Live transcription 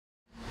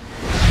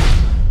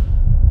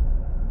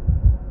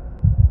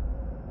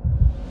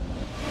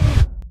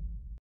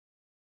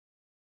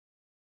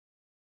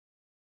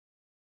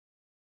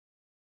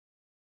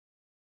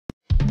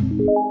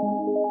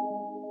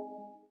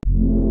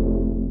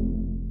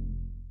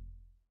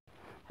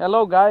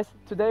Hello guys,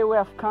 today we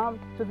have come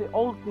to the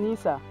old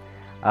Nisa.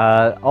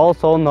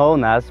 Also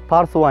known as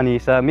Parthian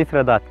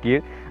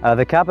Empire,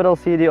 the capital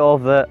city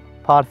of the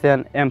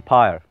Parthian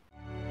Empire.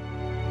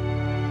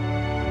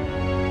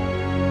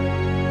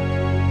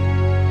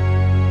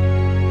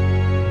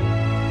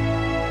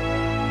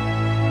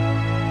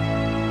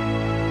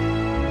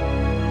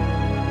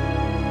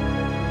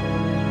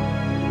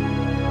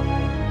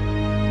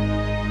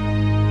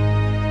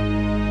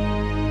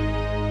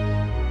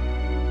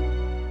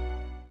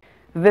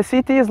 The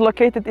city is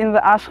located in the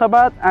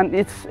Ashgabat and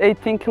it's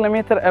 18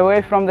 kilometers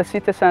away from the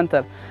city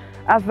center.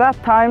 At that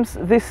time,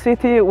 this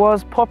city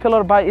was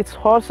popular by its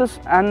horses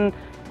and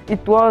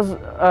it was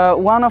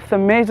one of the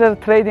major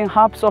trading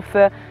hubs of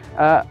the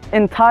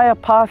entire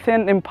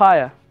Parthian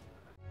Empire.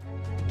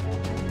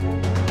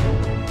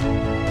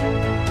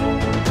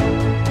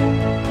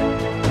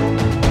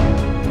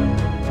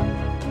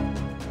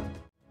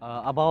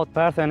 About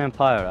Parthian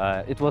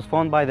Empire, it was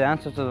formed by the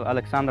ancestors of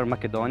Alexander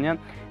Macedonian,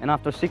 and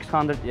after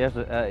 600 years,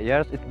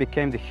 it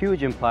became the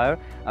huge empire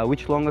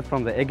which longed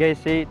from the Aegean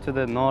Sea to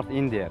the North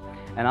India.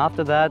 And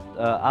after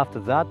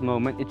that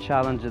moment, it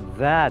challenged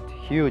that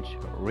huge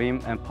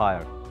Rim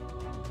Empire.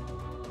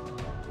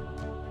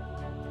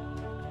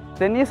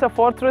 The Nisa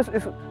fortress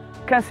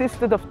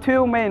consisted of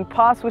two main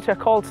parts, which are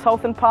called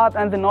southern part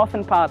and the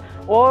northern part,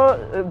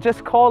 or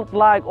just called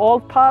like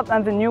old part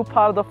and the new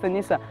part of the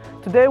Nisa.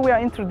 Today we are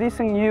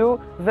introducing you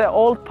the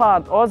old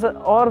part or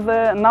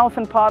the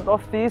northern part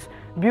of this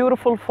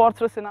beautiful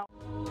fortress in our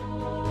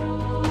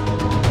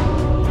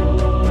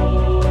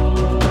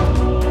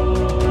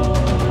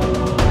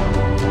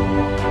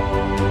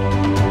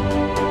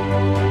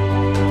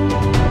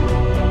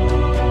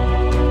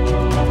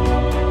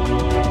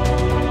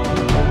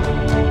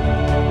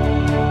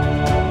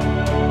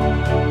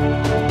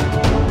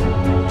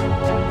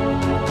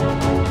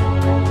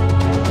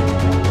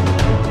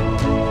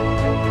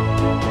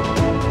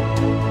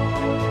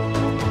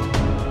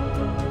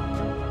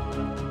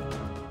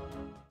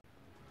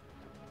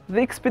The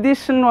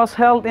expedition was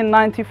held in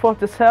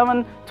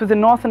 1947 to the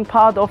northern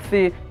part of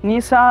the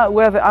Nisa,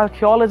 where the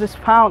archaeologists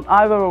found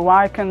ivory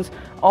icons,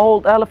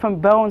 old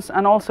elephant bones,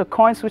 and also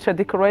coins which are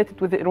decorated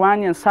with the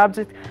Iranian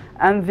subject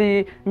and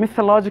the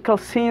mythological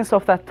scenes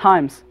of that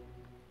times.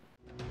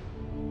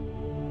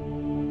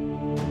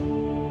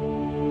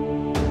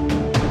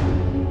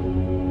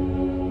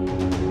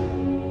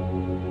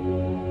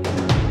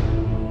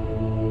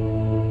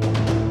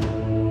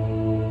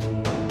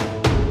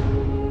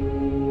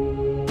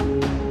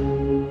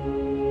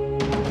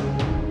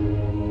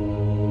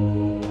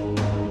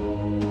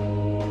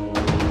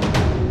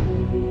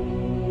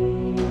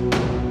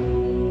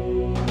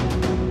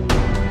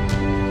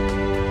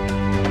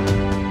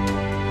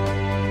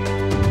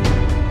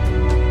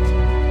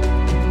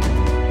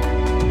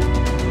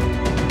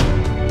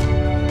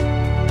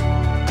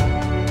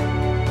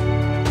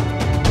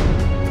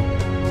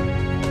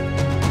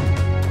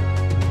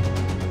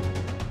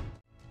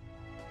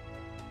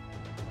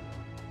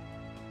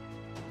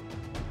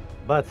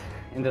 But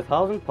in the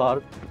southern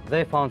part,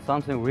 they found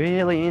something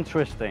really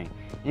interesting,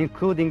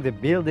 including the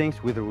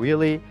buildings with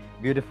really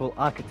beautiful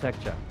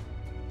architecture.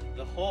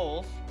 The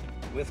halls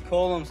with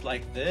columns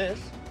like this,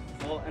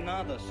 or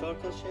another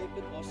circle-shaped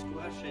or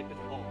square-shaped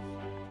halls.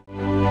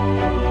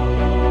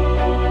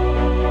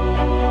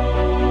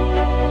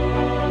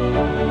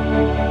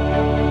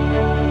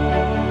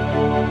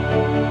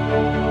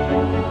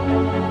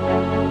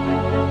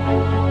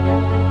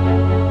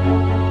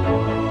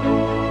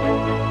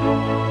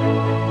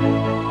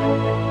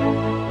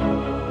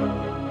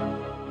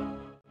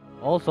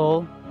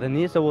 Also, the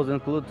Nisa was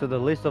included to the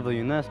list of the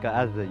UNESCO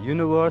as the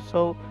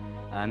universal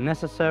and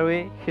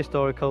necessary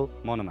historical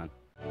monument.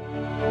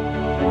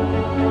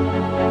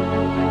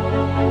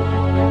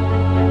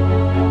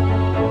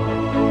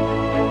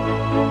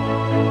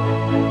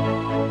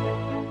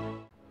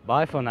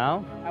 Bye for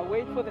now. I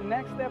wait for the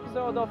next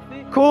episode of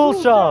the Cool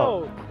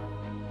Show!